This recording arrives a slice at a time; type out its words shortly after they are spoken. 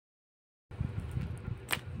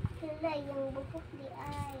Wala yung buhok di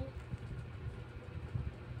ay.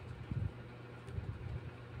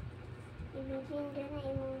 Ibigin ka na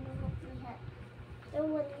yung buhok diha. Pero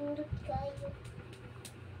walindot kayo.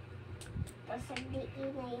 Pasabihin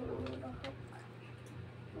na yung buhok.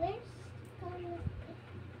 Where's the color pick?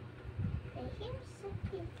 Here's the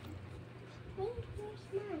pick. Hey, where's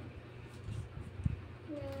mine?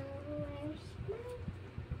 Now, where's mine?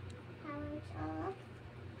 How it's all up.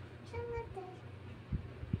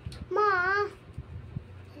 Ma,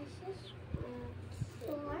 this is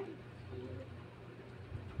four.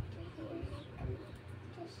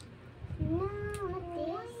 No,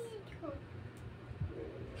 this.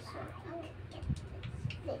 So I'll get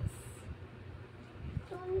this.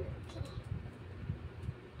 Okay.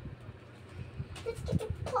 Let's get the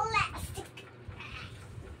plastic.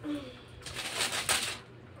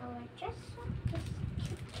 Our dress up this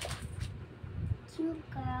cute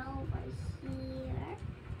girl over here.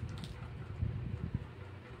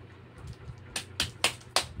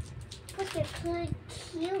 Put the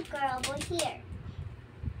cute girl over here.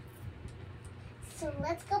 So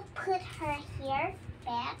let's go put her here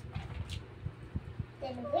back.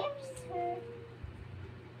 Then where's her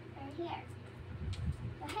hair?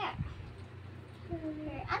 Her hair. Her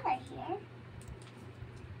other hair.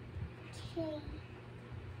 Okay.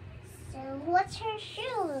 So what's her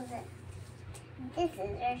shoes? This is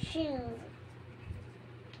her shoes.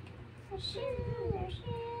 Her shoes, her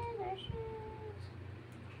shoes, her shoes.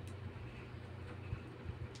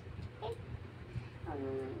 Okay.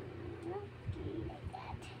 Like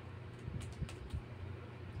that.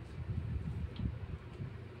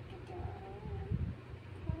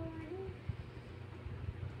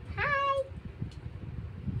 Hi.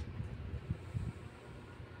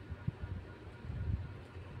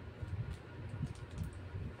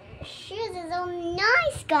 Shoes is so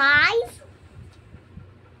nice, guys.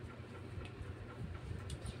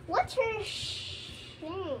 What's her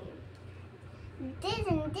shame? This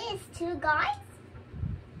and this too, guys.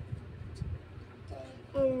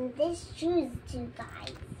 And this shoes too,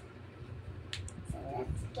 guys. So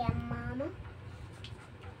let's get Mama.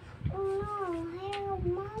 Oh no, hair of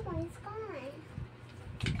Mama is gone.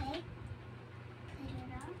 Okay. Put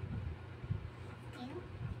it on.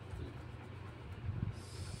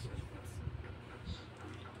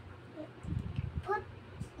 Put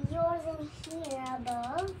yours in here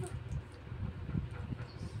above.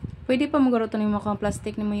 Pwede pa magaroto ni mo kang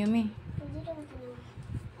plastic ni mo Yumi. Pwede daw ito.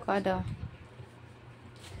 Kada.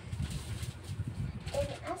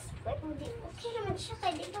 Okay naman siya,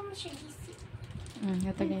 kaya di naman siya gising.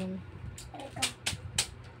 Yata ganyan. Ito.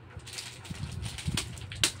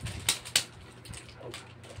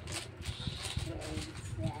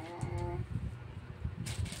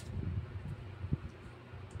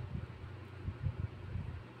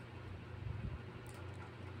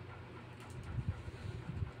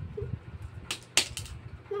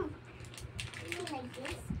 Like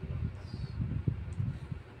this.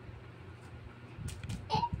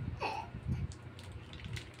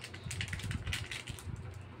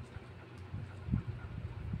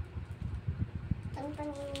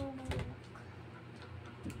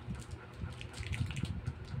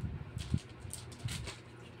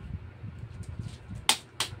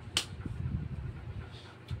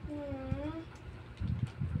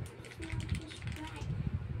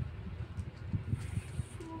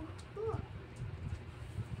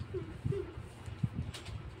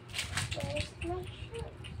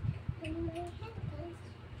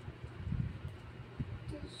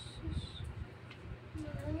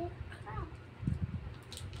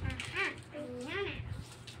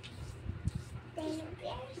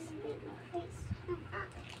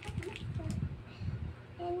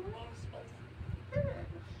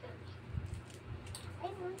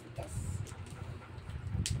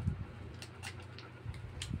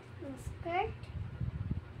 Skirt.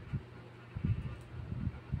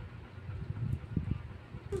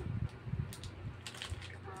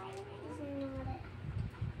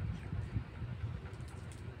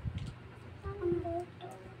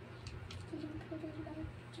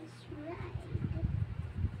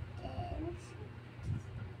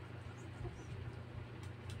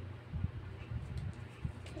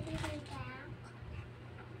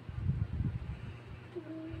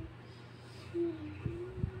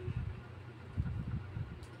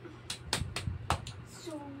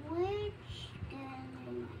 So which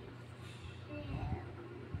gonna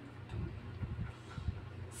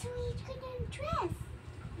so he's gonna dress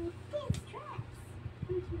with this dress.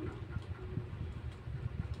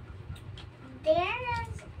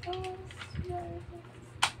 There's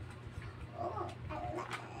oh, I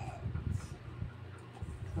love it.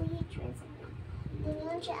 So you try something. Then you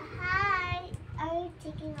want to hi. Are you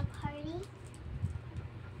taking a party?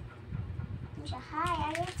 Hi,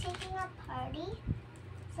 are you taking a party?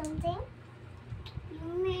 Something?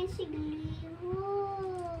 Yumi, sige